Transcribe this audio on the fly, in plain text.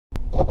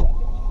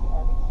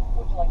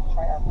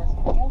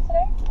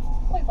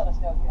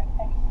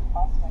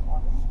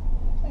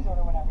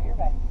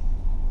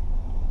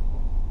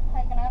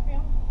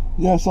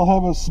Yes, I'll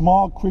have a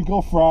small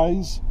crinkle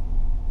fries.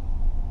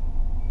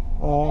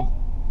 Okay.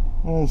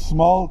 And a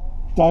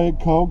small Diet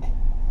Coke.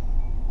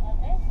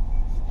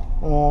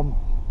 Okay.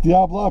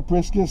 Diablo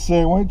brisket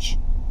sandwich.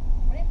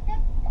 Brisket?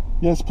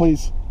 Yes,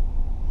 please.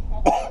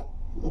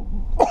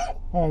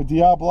 Okay.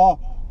 Diablo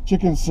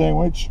chicken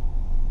sandwich.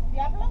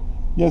 Diablo?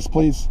 Yes,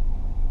 please.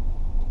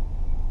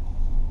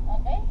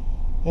 Okay.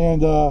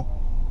 And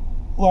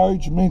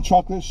large mint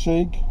chocolate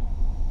shake.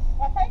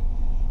 What type?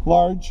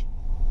 Large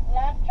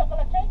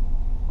Chocolate shake?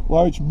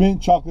 large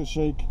mint chocolate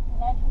shake.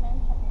 Large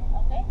mint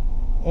chocolate.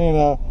 Okay.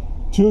 And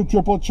 2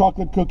 triple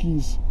chocolate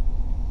cookies.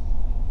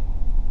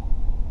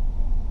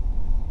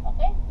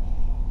 Okay.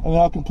 And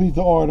I'll complete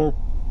the order.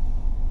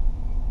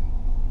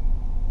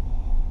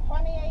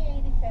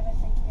 2887.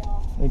 Thank you.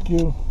 Thank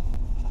you.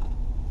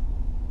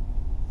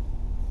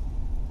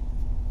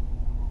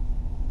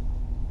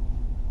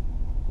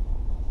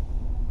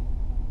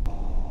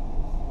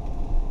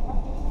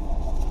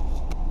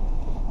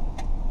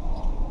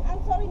 I'm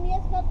sorry,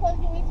 Mia's not told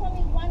you. It's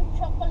only one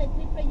chocolate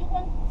triple. You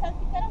want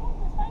salty caramel?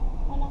 It's fine.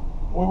 Or no?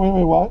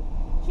 Wait, what?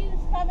 She's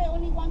having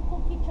only one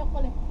cookie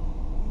chocolate.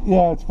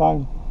 Yeah, it's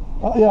fine.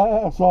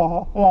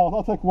 So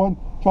I'll take 1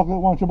 chocolate,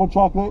 1 triple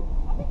chocolate.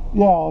 Okay.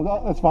 Yeah,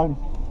 that's fine.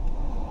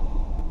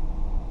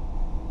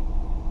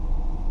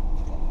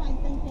 It's fine.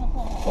 Thank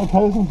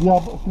you.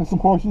 Okay, some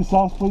horseshoe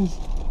sauce, please.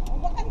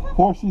 What kind of sauce?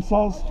 Horseshoe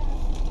sauce.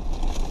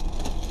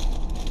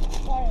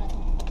 Oh, yeah. Sorry.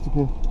 It's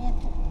okay.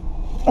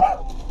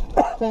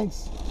 Yes.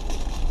 Thanks.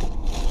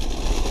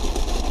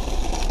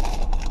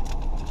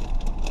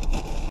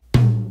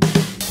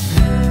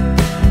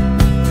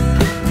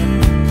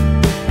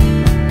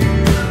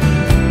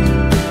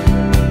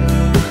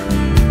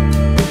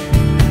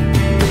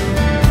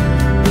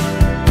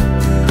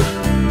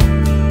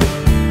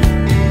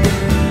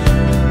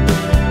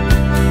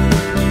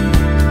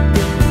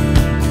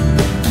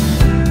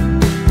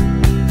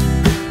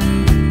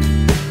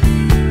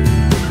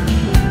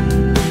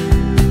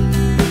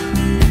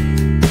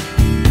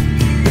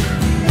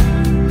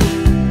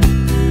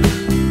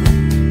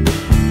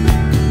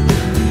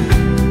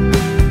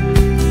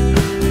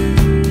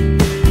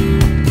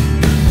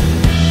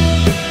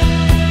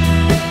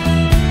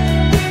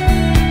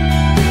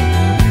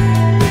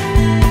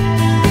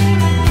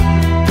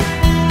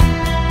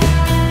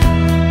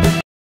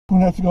 I'm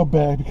gonna have to go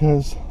back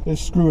because they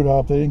screwed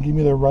up. They didn't give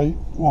me the right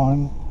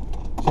one.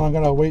 So I'm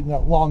gonna wait in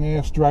that long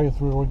ass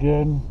drive-through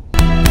again.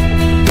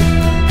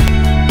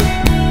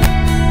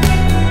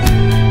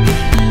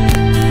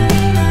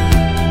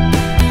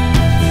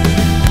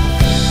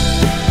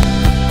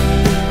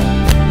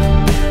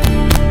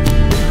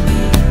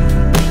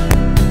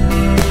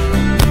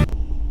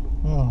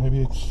 Oh, maybe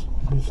it's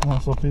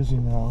not so busy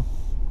now.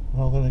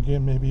 Well, then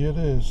again, maybe it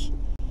is.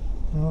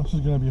 Well, this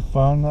is gonna be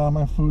fun.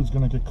 My food's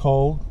gonna get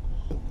cold.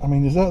 I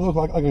mean, does that look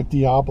like a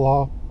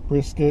Diablo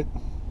brisket?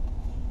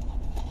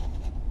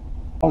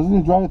 I was in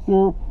the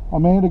drive-thru a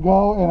minute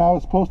ago and I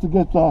was supposed to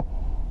get the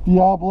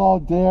Diablo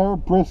Dare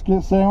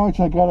brisket sandwich.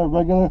 I got a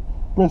regular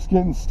brisket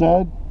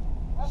instead.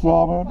 Okay, So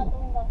I'm gonna...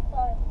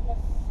 sorry. Yes.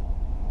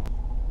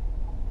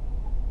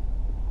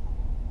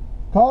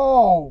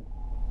 Go!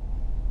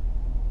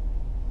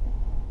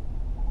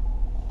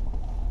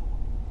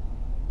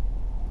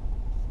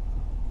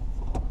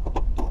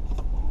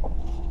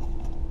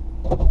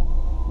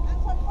 I'm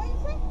sorry, what you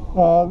say?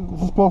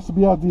 This is supposed to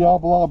be a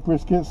Diablo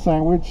brisket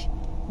sandwich.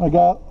 I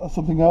got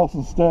something else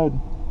instead.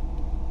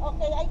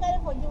 Okay, I got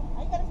it for you.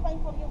 I got it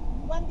fine for you.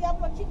 You want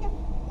Diablo chicken?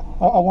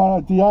 I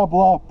want a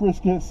Diablo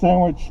brisket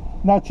sandwich.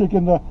 Not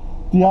chicken, the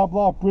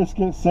Diablo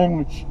brisket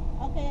sandwich.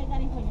 Okay, I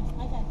got it for you.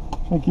 I got it.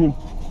 Thank you.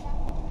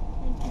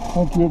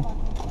 Thank you. Thank you.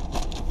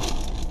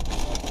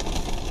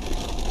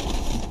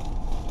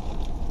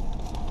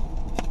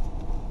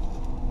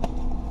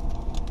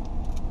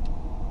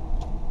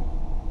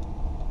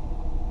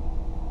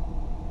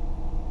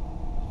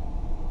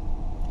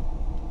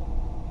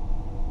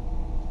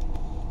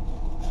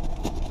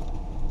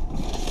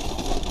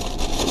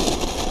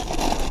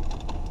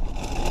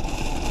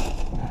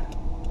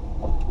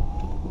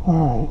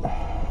 All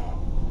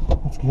right,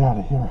 let's get out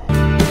of here.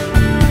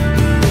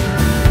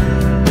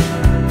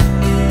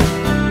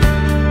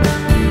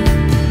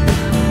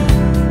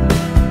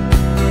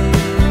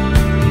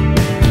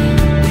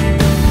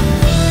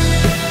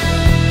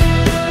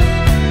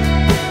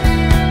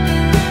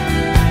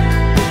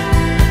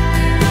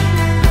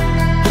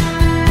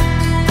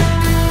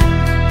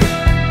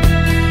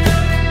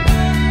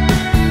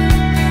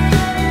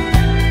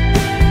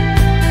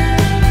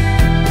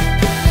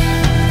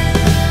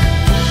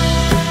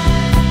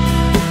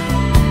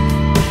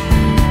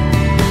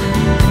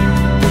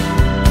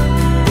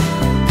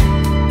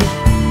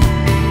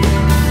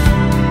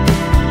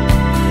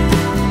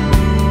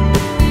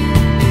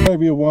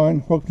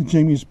 Everyone, welcome to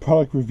Jamie's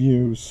product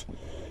reviews.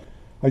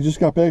 I just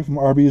got back from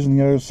Arby's on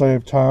the other side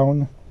of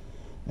town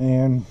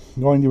and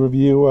I'm going to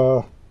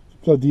review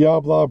the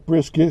Diablo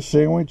brisket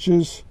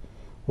sandwiches.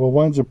 Well,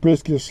 one's a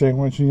brisket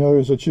sandwich and the other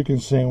is a chicken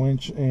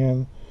sandwich,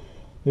 and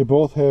they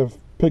both have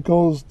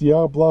pickles,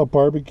 Diablo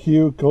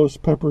barbecue,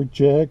 ghost pepper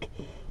jack,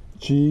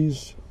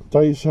 cheese,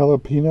 diced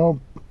jalapeno,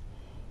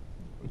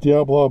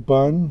 Diablo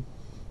bun,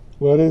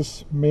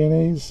 lettuce,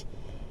 mayonnaise,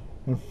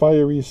 and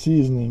fiery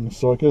seasoning.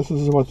 So I guess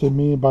this is what they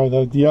mean by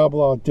the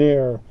Diablo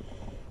Dare,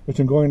 which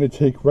I'm going to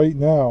take right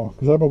now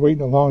because I've been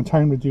waiting a long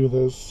time to do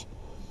this.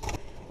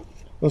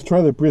 Let's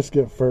try the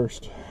brisket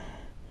first.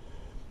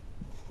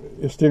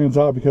 It stands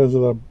out because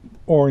of the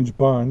orange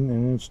bun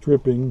and it's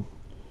dripping,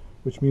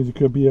 which means it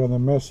could be on the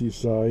messy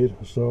side.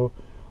 So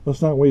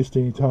let's not waste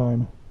any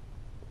time.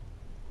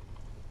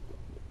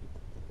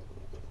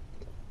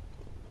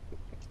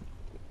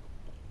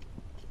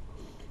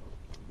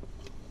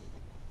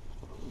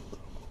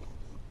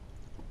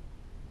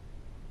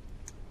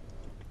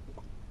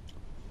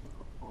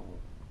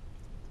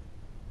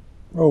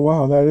 Oh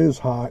wow, that is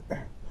hot.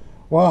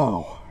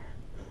 Wow.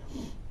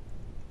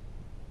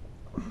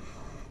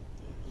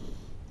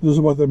 This is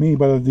what they mean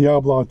by the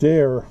Diablo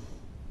Dare.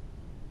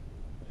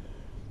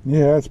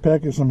 Yeah, it's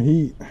packing some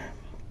heat.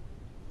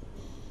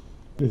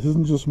 This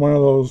isn't just one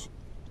of those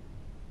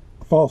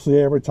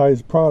falsely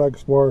advertised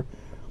products where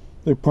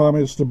they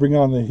promise to bring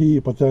on the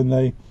heat, but then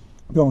they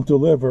don't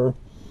deliver.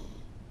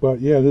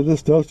 But yeah,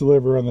 this does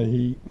deliver on the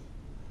heat.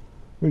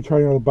 Let me try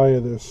another bite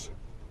of this.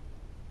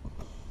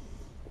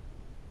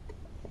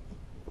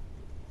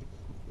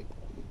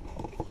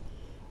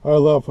 I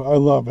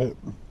love it.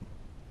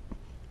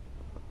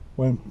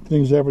 When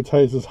things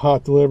advertised as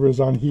hot delivers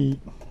on heat.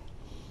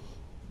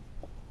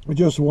 It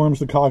just warms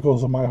the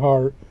cockles of my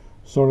heart,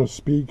 so to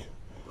speak.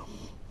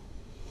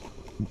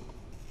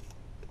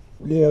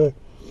 Yeah,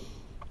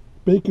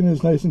 bacon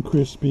is nice and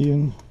crispy,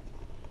 and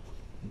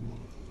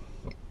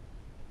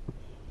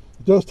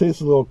it does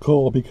taste a little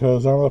cold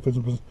because I don't know if it's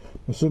been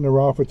sitting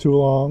around for too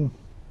long.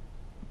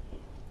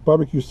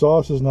 Barbecue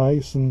sauce is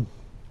nice, and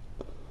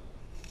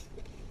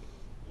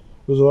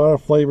there's a lot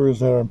of flavors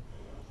that are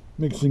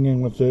mixing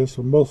in with this,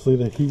 but mostly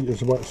the heat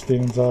is what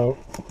stands out.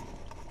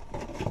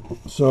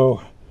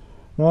 So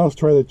now let's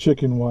try the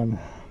chicken one.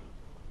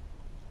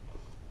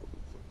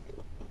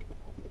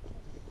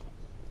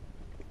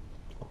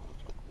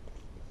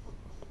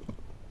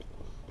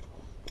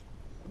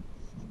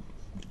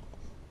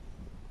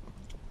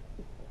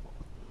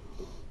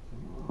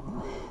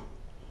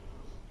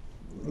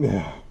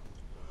 Yeah.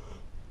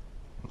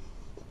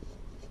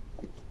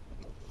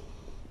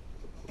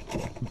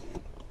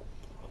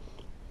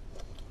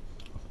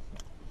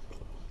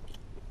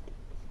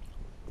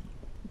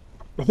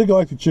 I think I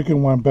like the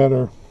chicken one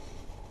better.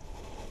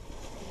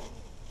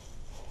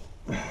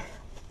 The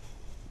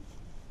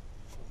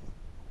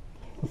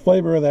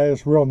flavor of that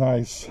is real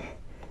nice.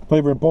 The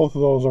flavor of both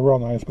of those are real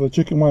nice, but the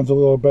chicken one's a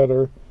little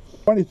better.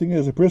 Funny thing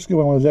is, the brisket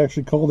one was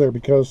actually colder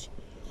because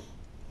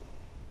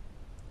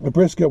the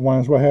brisket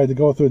one is what I had to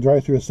go through the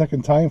drive-thru a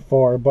second time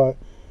for, but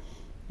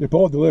they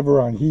both deliver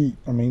on heat.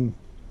 I mean,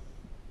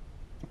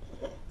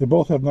 they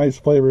both have nice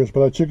flavors,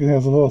 but the chicken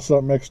has a little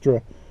something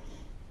extra,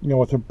 you know,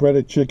 with the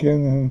breaded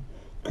chicken and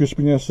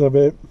crispiness of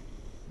it.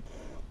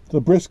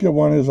 The brisket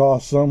one is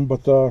awesome,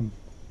 but the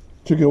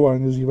chicken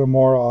one is even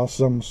more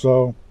awesome.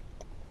 So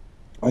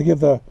I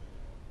give the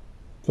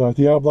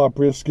Diablo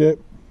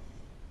brisket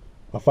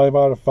a 5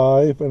 out of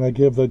 5, and I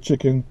give the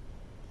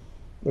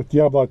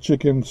Diablo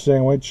chicken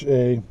sandwich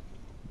a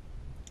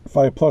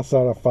 5+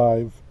 out of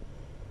 5.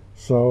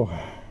 So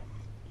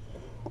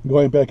I'm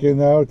going back in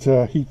now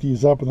to heat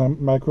these up in the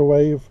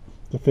microwave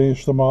to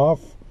finish them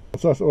off.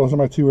 So those are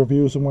my 2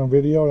 reviews in one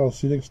video, and I'll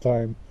see you next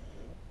time.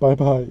 Bye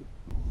bye.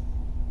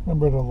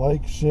 Remember to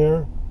like,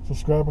 share,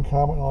 subscribe, and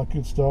comment, and all that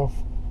good stuff.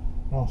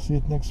 And I'll see you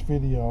at the next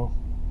video.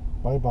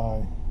 Bye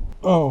bye.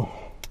 Oh,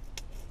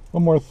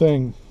 one more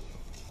thing.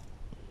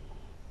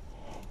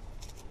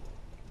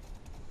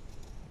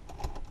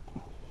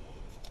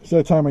 It's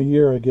that time of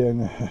year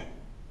again.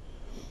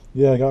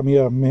 Yeah, I got me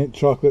a mint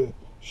chocolate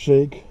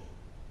shake.